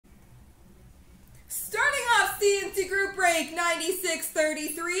group break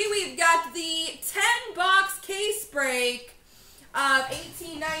 9633. We've got the 10-box case break of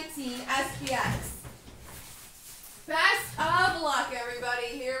 1819 SPX. Best of luck, everybody.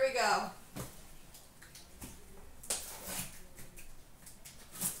 Here we go.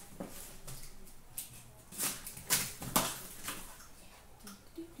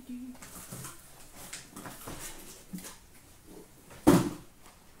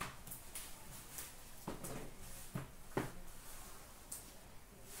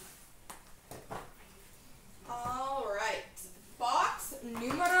 All right, box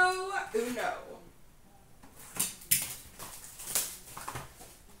numero uno.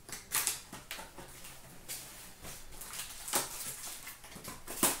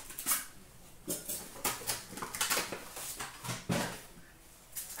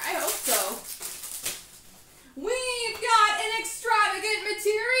 I hope so. We've got an extravagant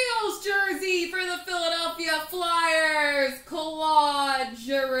materials jersey for the Philadelphia Flyers,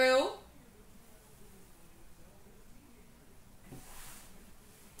 CloutsnChara.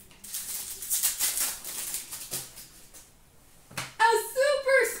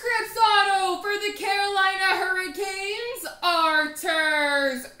 For the Carolina Hurricanes,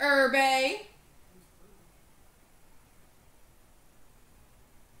 Arturs Urbe.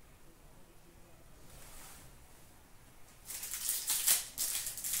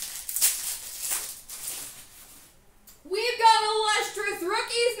 We've got illustrious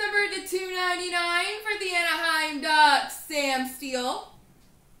rookies numbered to 299 for the Anaheim Ducks, Sam Steele.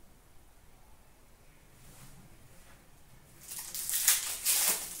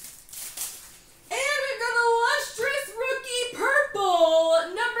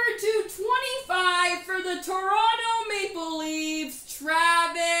 Toronto Maple Leafs,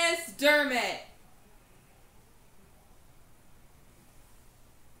 Travis Dermott.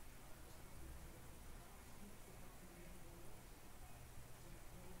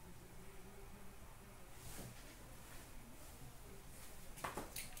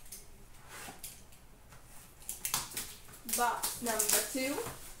 Box number 2.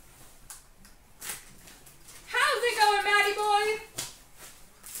 How's it going, Matty boy?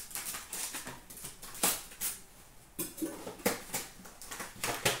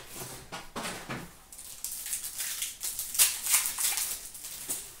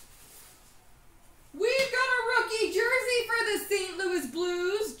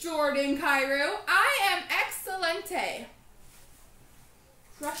 Cairo. I am excelente.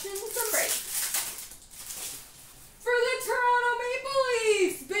 Crushing some breaks. For the Toronto Maple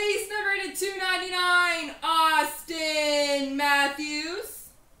Leafs, base number to 299, Austin Matthews.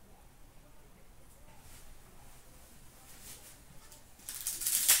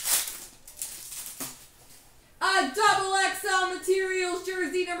 A double XL materials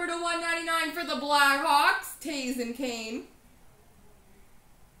jersey number to 199 for the Blackhawks, Taze and Kane.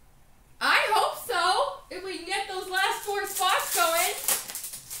 I hope so, if we can get those last 4 spots going.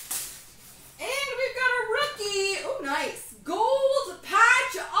 And we've got a rookie, oh nice, gold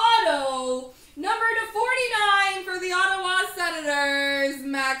patch auto, number to 49 for the Ottawa Senators,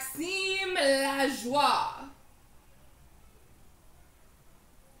 Maxime Lajoie.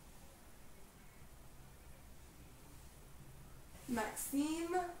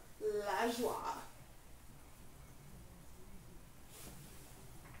 Maxime Lajoie.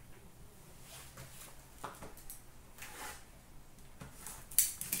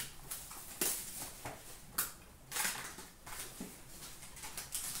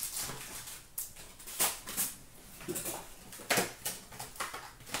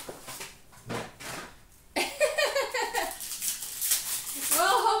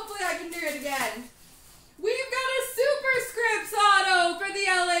 Again. We've got a superscripts auto for the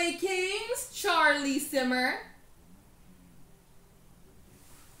LA Kings, Charlie Simmer.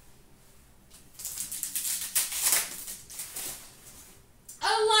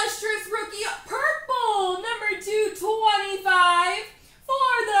 Illustrious rookie purple, number 225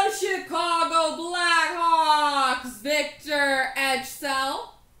 for the Chicago Blackhawks, Victor Edgecell.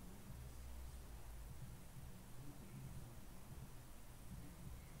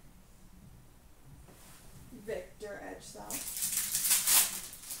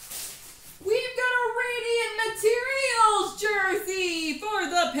 We've got a Radiant Materials jersey for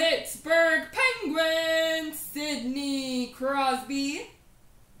the Pittsburgh Penguins, Sidney Crosby.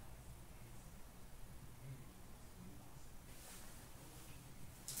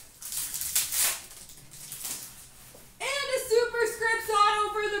 And a superscripts auto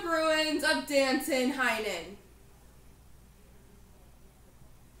for the Bruins of Danton Heinen.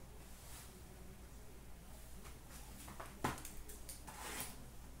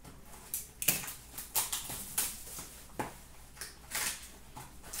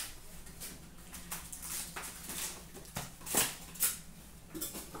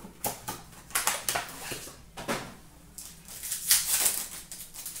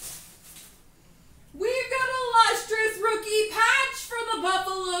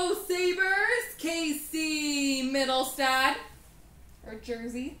 Mittelstadt, or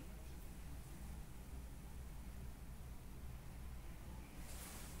jersey.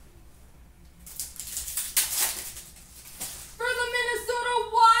 For the Minnesota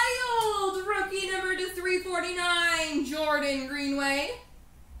Wild, rookie number to 349, Jordan Greenway.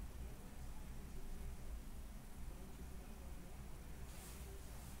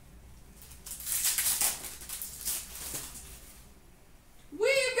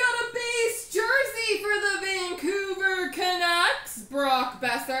 We've got a base jersey for the Vancouver Canucks, Brock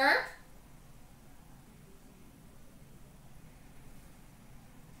Besser.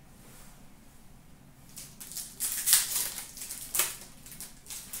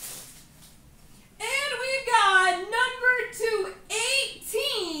 And we've got number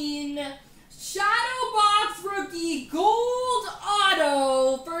 218, Shadow Box rookie gold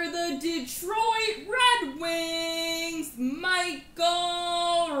auto for the Detroit Red Wings,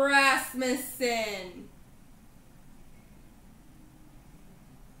 Michael Rasmussen.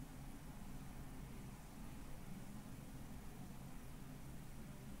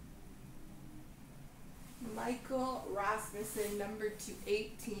 Michael Rasmussen, number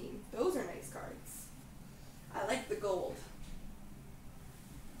 218. Those are nice cards. I like the gold.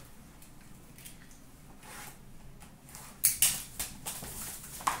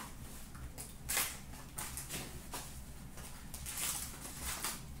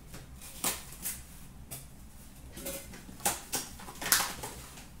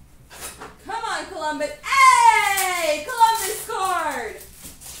 Come on, Columbus. Hey! Columbus card!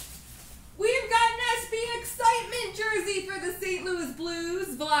 We've got an SB Excitement jersey for the St. Louis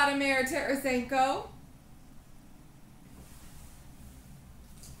Blues, Vladimir Tarasenko.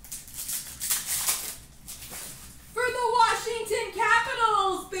 For the Washington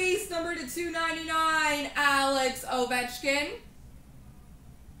Capitals, base number to 299, Alex Ovechkin.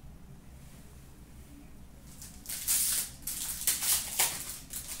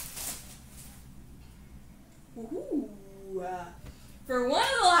 Ooh. For one of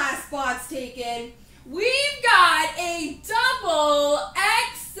the last spots taken, we've got a double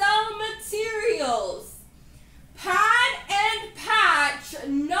XL Materials pad and patch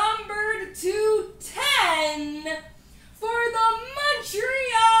numbered to 10 for the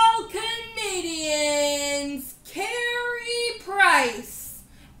Montreal Canadiens, Carey Price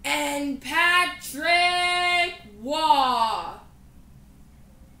and Patrick Waugh.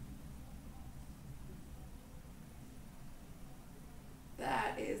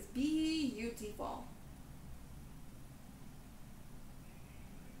 That is beautiful.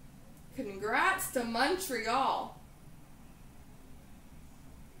 Congrats to Montreal.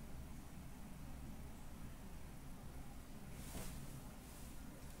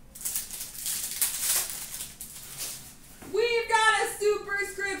 We've got a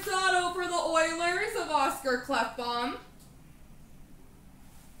superscript auto for the Oilers of Oscar Klefbom.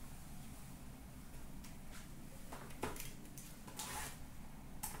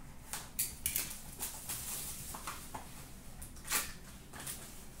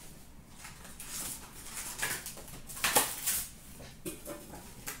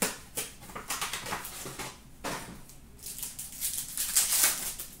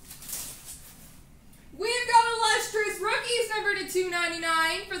 Number to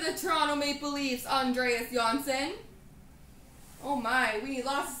 299 for the Toronto Maple Leafs, Andreas Johnsson. Oh my, we need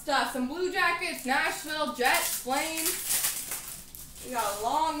lots of stuff. Some Blue Jackets, Nashville, Jets, Flames. We got a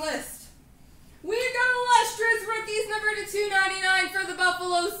long list. We've got illustrious rookies number to 299 for the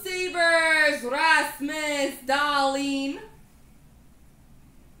Buffalo Sabres, Rasmus Dahlin.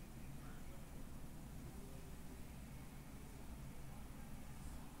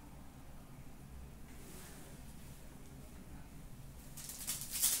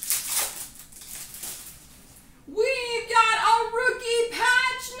 We've got a rookie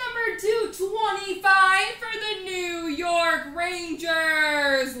patch number 225 for the New York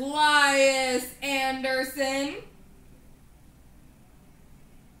Rangers, Elias Anderson.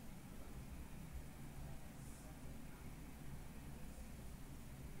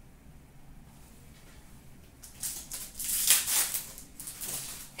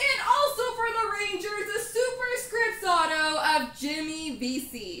 And also for the Rangers, a superscripts auto of Jimmy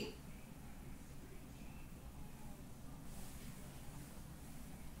Vesey.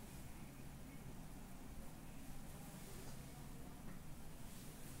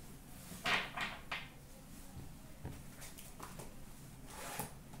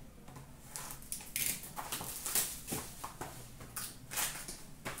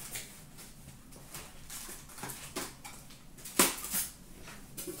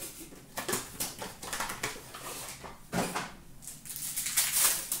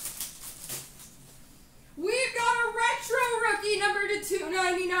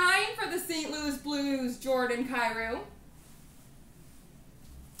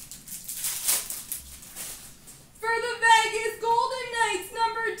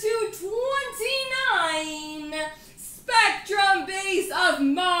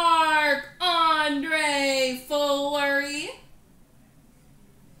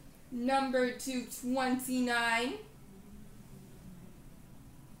 number 229.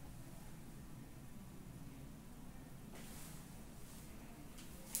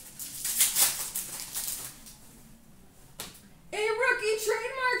 A rookie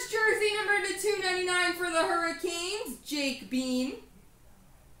trademarks jersey number 299 for the Hurricanes, Jake Bean.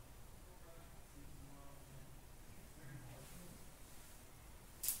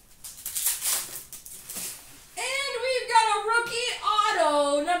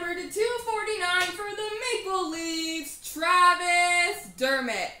 Number 249 for the Maple Leafs, Travis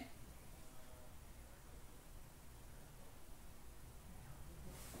Dermott.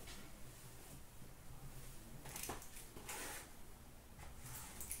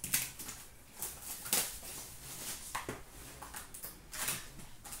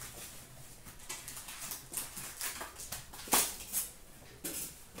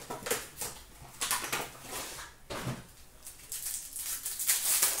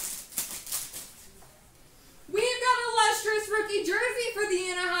 Rookie jersey for the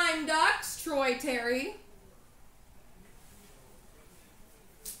Anaheim Ducks, Troy Terry.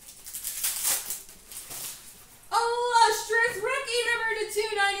 Illustrious rookie number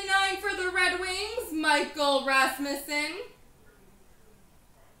 299 for the Red Wings, Michael Rasmussen.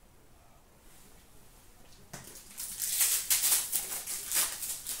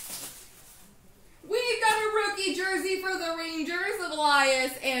 We've got a rookie jersey for the Rangers of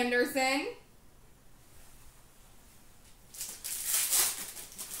Elias Anderson.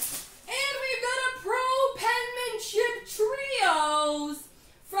 Trios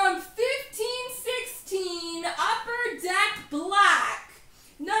from 1516 Upper Deck Black,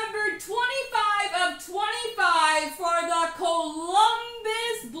 number 25 of 25 for the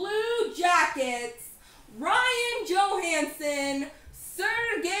Columbus Blue Jackets, Ryan Johansson,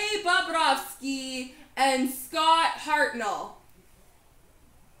 Sergei Bobrovsky, and Scott Hartnell.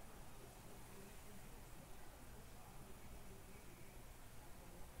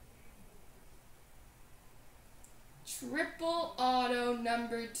 Triple auto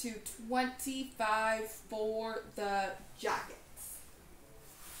number 225 for the Jackets.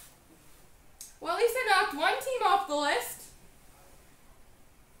 Well, at least I knocked one team off the list.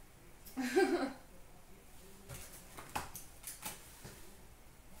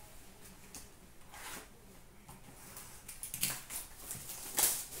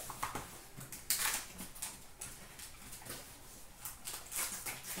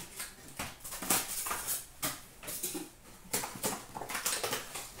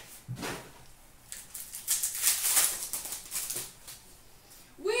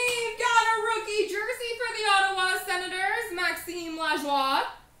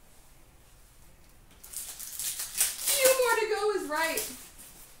 Few more to go is right.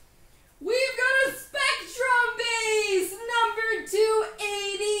 We've got a Spectrum base number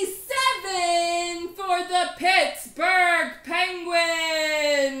 287 for the Pittsburgh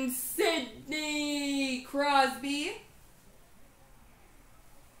Penguins, Sidney Crosby.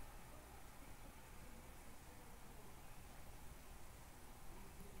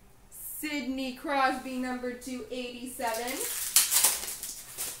 Sidney Crosby, number 287.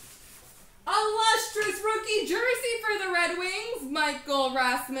 Illustrious rookie jersey for the Red Wings, Michael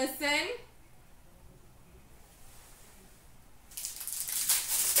Rasmussen.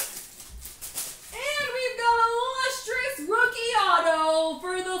 And we've got illustrious rookie auto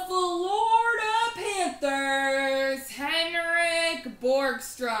for the Florida Panthers, Henrik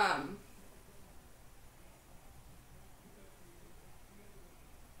Borgstrom.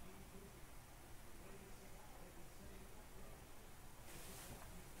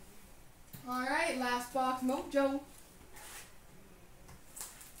 All right, last box mojo.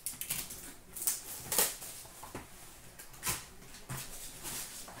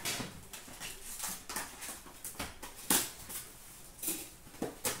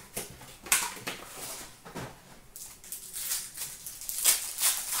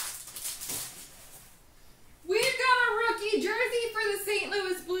 We've got a rookie jersey for the St.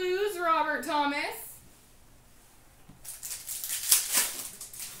 Louis Blues, Robert Thomas.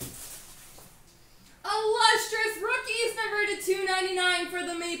 Illustrious rookies number 299 for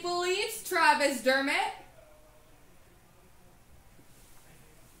the Maple Leafs, Travis Dermott.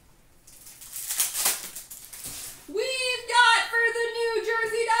 We've got for the New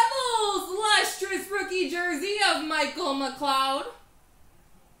Jersey Devils, illustrious rookie jersey of Michael McLeod.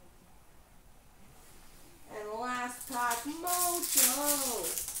 And last pack mojo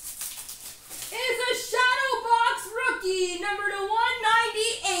is a Shadow Box rookie number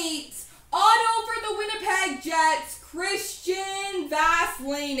 198. Auto for the Winnipeg Jets, Christian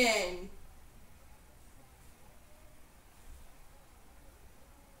Vaslainen.